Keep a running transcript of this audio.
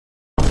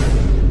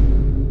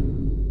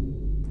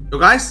Yo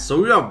guys,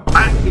 so we are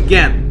back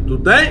again.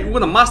 Today we're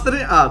gonna master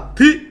it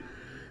okay.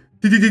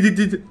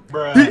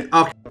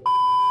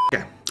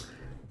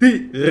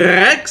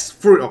 T-Rex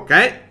fruit,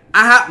 okay?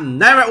 I have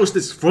never used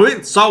this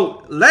fruit,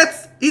 so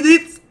let's eat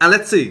it and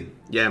let's see.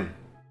 Yeah.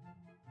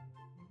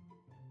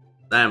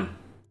 Damn.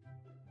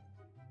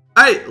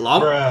 Hey,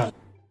 Lom.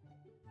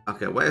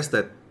 Okay, where is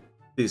that?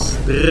 This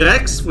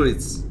Rex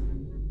fruits.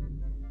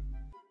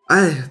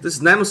 Hey,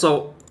 this name is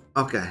so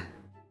okay.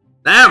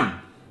 Damn.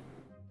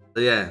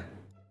 Yeah.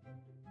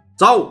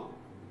 So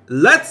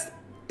let's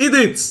eat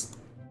it.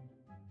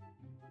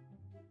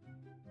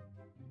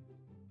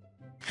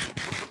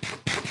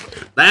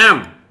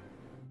 Damn.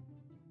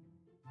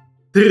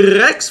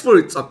 Rex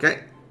fruits,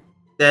 okay.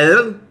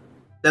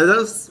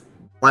 Tellers,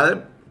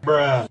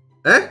 Bruh.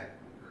 eh?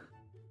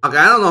 Okay,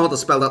 I don't know how to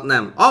spell that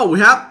name. Oh, we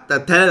have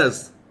the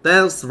Tellers.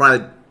 Tellers,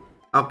 right.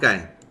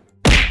 Okay.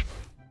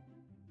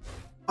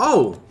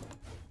 Oh.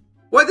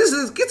 Wait, this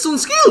is Kitsun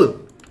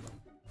skill.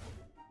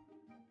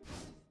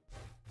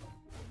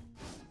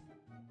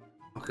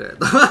 Okay.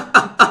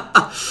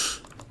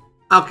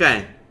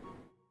 Okay.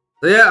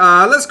 So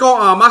yeah, let's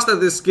go master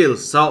this skill.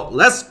 So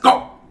let's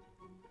go.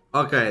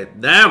 Okay,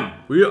 damn,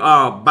 we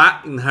are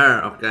back in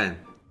here. Okay.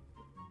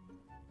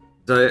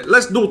 So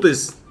let's do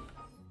this.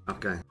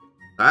 Okay.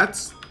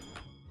 That's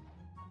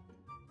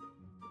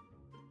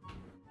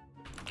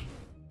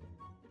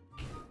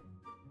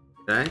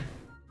okay.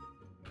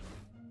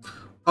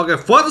 Okay,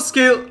 for the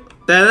skill,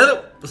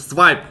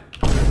 swipe.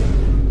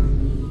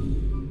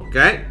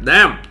 Okay,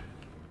 damn.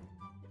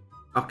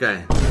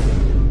 Okay.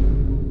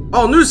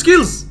 Oh, new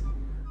skills.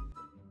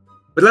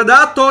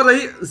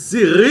 Predatory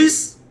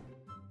series.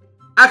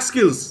 Axe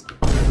skills.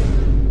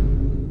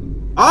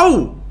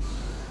 Oh.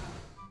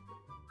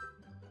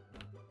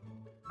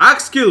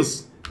 Axe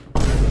skills.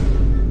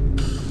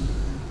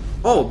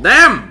 Oh,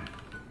 damn.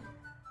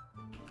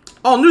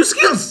 Oh, new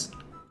skills.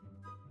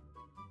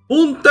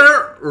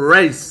 Hunter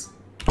race.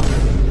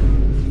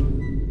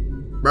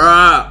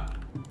 Bruh.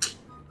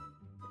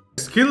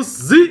 Skills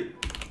Z.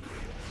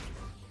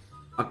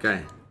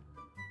 Okay.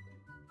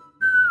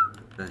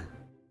 Okay.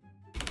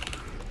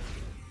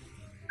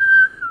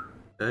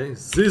 Okay.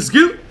 Z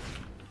skill.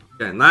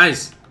 Okay,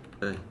 nice.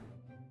 Okay.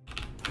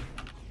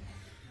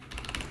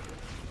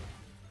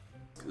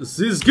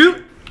 Z skill.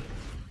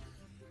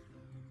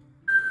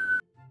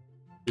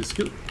 Z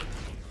skill.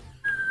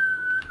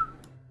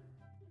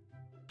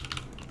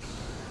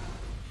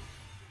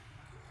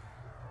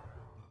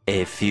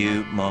 A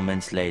few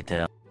moments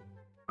later.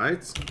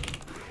 Right.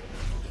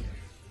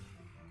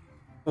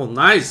 Oh,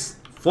 nice.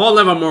 4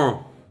 level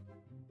more.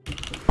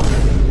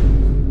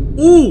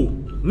 Ooh,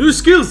 new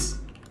skills.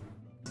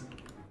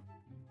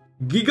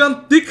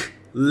 Gigantic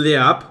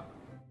leap.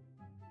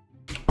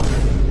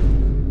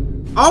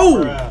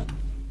 Oh. Bruh.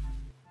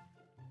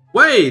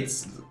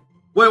 Wait.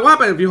 What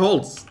happened if he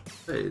holds?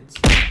 Wait.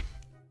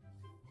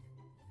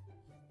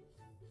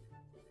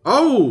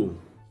 Oh.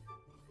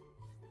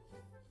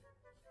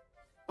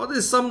 What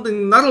is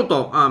something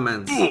Naruto? Ah,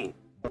 man.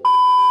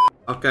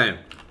 Okay.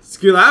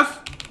 Skill F.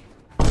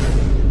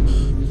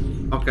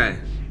 Okay.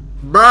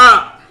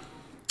 Bruh.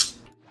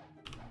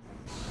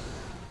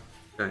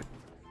 Okay.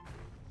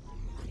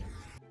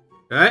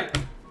 Okay.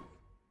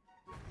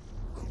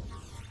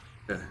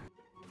 Okay.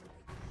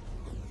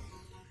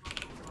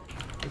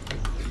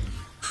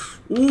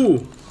 Ooh.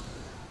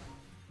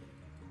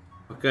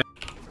 Okay.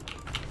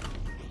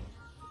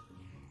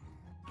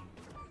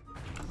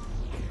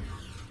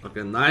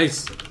 Okay,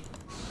 nice.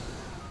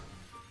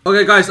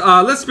 Okay, guys,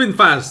 let's spin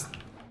fast.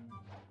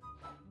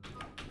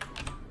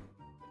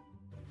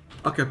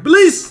 Okay,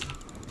 please.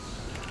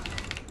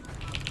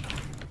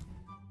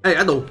 Hey,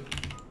 I know.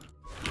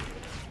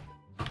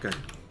 Okay.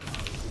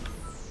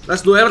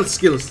 Let's do every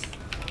skills.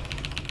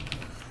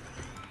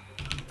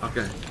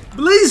 Okay.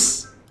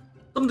 Please.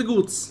 Something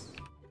good.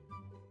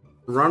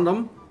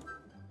 Random.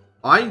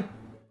 I.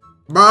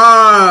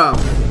 Bruh.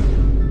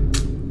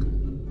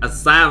 A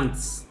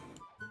sounds.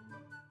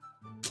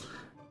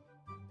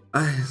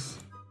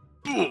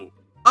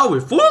 Oh,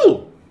 we're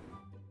full.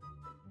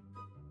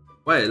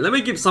 Wait, let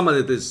me give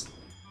somebody this.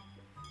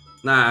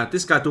 Nah,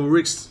 this guy too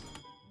risks.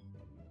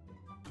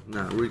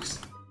 Nah, risks.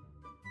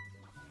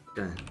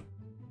 Okay.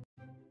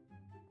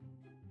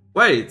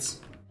 Wait.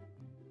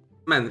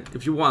 Man,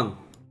 if you want.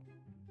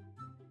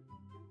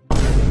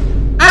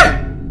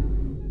 Hey!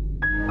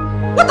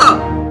 What the?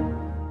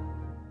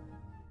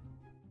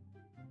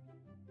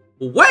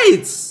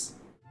 Wait!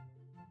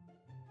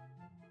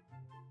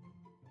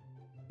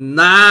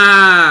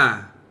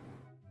 Nah.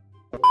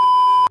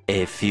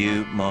 A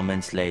few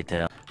moments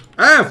later.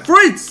 Hey,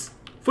 fruits!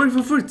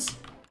 Fruits!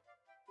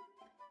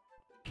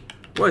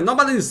 Wait,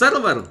 nobody is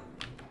level.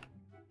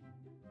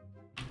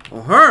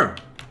 Oh, her!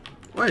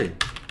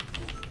 Wait.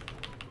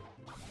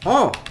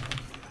 Oh!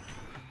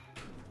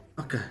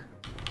 Okay.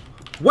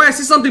 Wait, I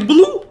see something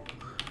blue!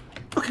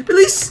 Okay,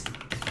 please!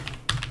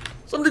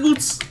 Something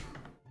good!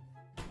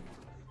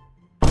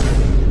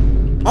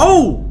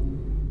 Oh!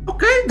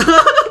 Okay!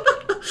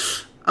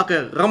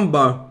 Okay,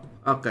 Rumba.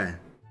 Okay.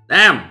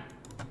 Damn!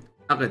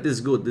 Okay, this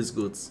is good, this is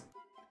good.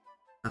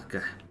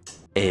 Okay.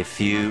 A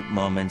few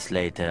moments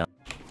later.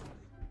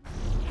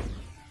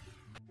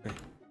 Okay.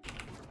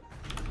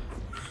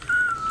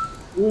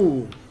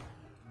 Ooh.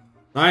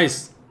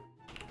 Nice.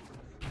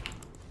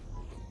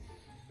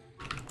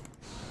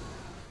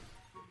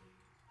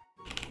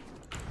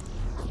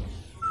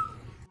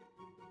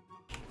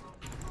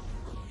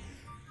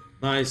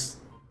 Nice.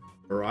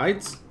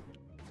 Alright.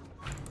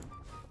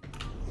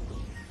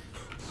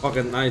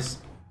 Okay, nice.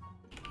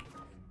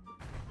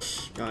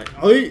 Rồi,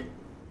 ơi.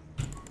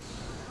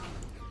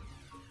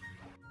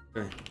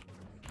 Okay.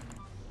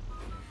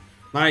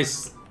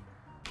 Nice.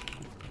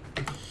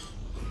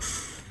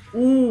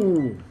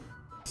 Ooh.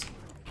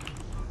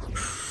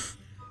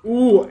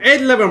 Ooh,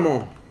 8 level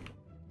more.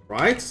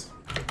 Right.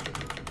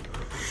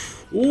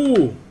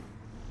 Ooh.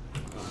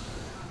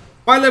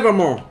 5 level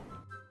more.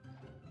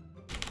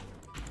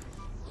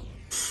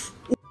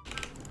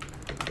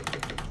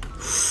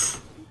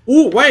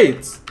 Ooh,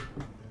 wait.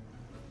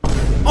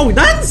 Oh,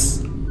 dance!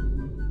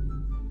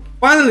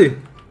 Finally!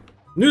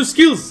 New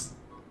skills!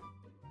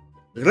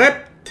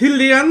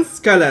 Reptilian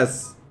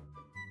Scales.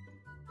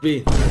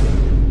 V.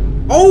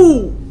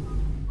 Oh!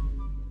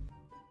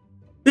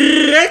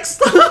 Rex!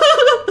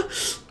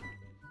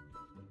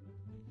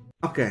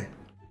 Okay.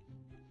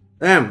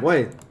 Damn,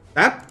 wait.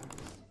 That?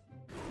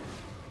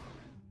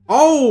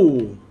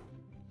 Oh!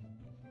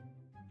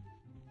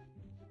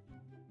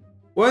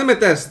 Well, let me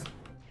test.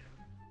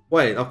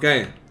 Wait,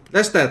 okay.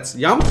 Let's test.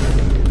 Jump.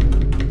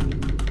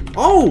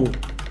 Oh!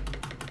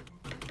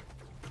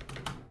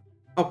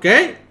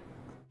 Okay.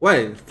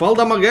 Wait, fall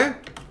down again?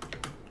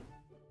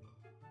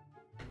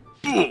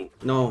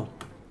 No.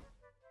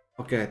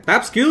 Okay,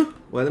 tap skill.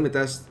 Wait, let me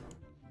test.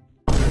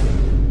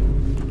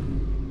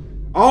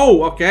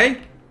 Oh,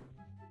 okay.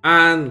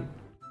 And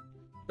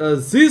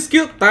Z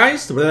skill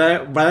ties.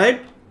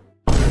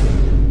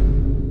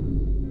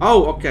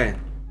 Oh, okay.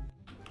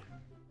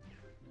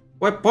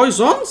 Wait,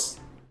 poisons?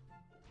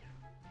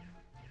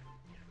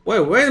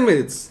 Wait a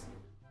minute.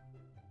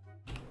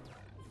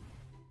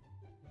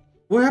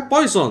 We have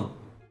poison.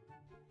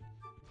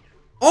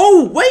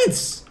 Oh,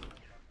 wait!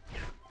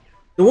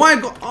 The one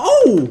I got.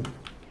 Oh!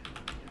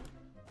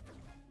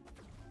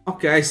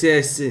 Okay, I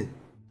see.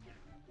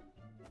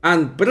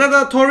 And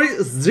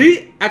predatory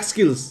 3 X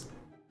skills.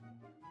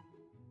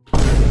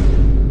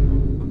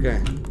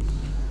 Okay.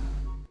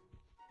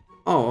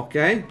 Oh,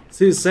 okay.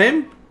 See,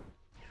 same.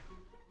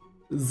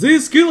 Z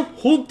skill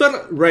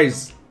Hunter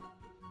Race.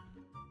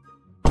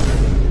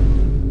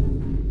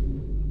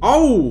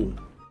 Oh!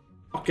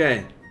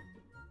 Okay.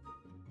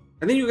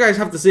 I think you guys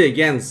have to see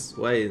against.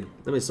 Wait,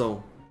 let me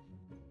show.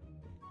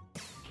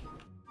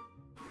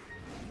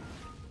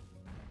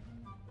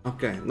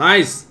 Okay,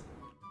 nice.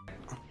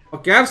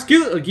 Okay, I have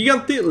skill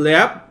Gigantic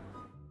Lab.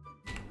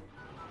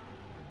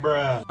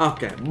 Bruh.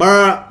 Okay,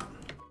 bruh.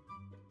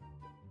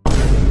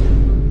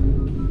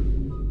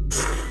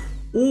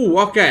 Ooh,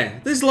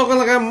 okay. This is looking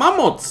like a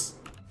mammoth.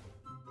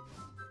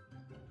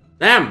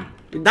 Damn,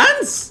 we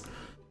dance.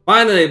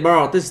 Finally,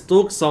 bro. This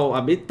took so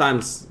a bit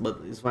times,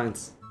 but it's fine.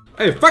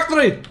 Hey,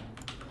 factory.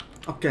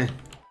 Okay.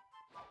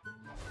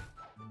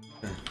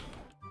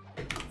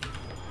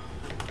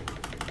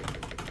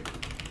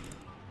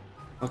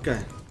 Okay.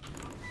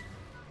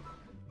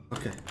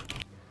 Okay.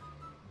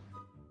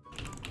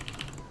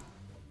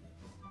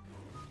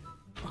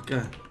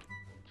 Okay.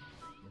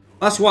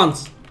 Last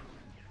ones.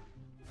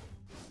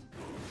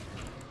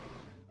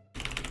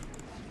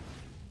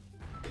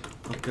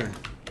 Okay.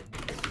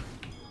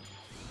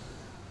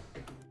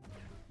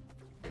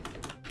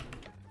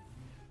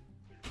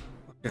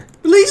 Okay.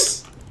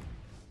 Please.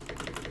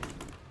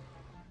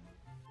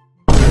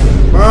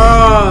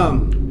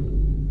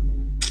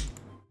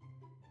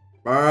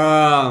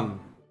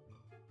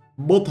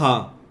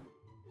 Butter.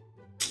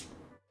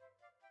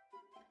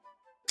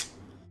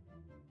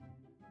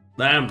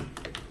 Damn.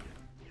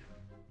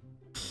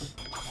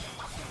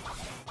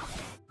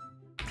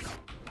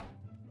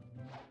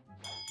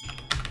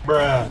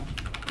 Bruh.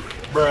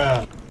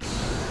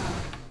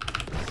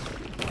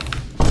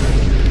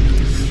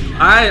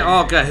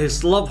 Okay,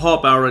 he's love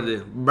hop already.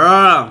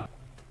 Bruh.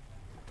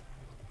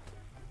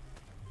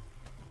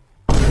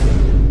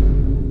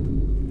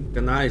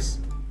 Okay, nice.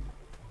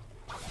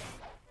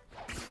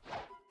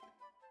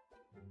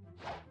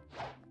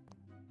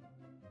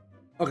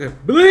 Okay,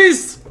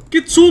 please!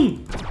 Get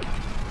soon!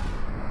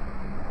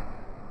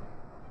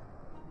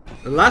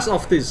 The last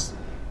of this.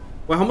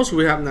 Well, how much do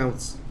we have now?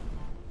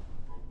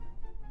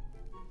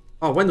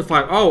 Oh, 1 to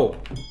 5. Oh!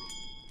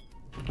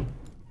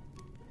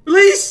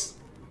 Please!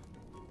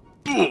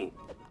 3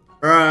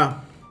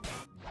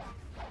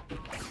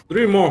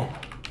 more.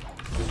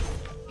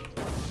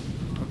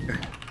 Okay.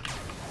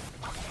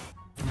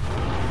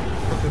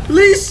 Okay,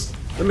 please!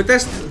 Let me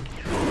test.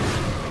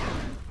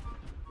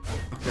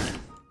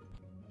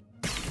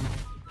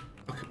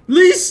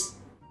 Please!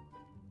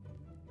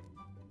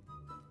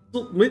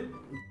 Submit.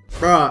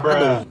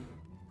 Bruh.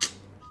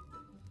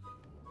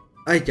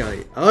 Ây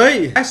trời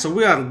ơi. So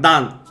we are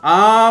done.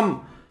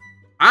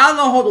 I don't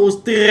know how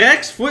to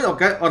direct food,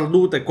 okay, or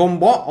do the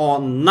combo or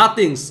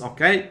nothings,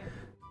 okay.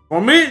 For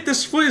me,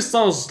 this food is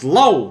so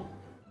slow.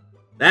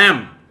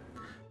 Damn.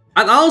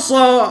 And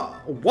also,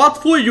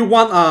 what food you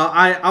want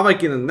I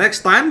making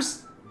next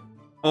times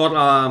or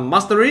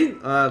mastering?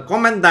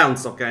 Comment down,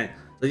 okay.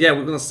 So yeah,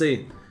 we're gonna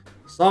see.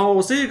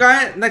 So see you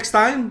guys next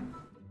time.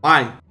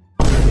 Bye.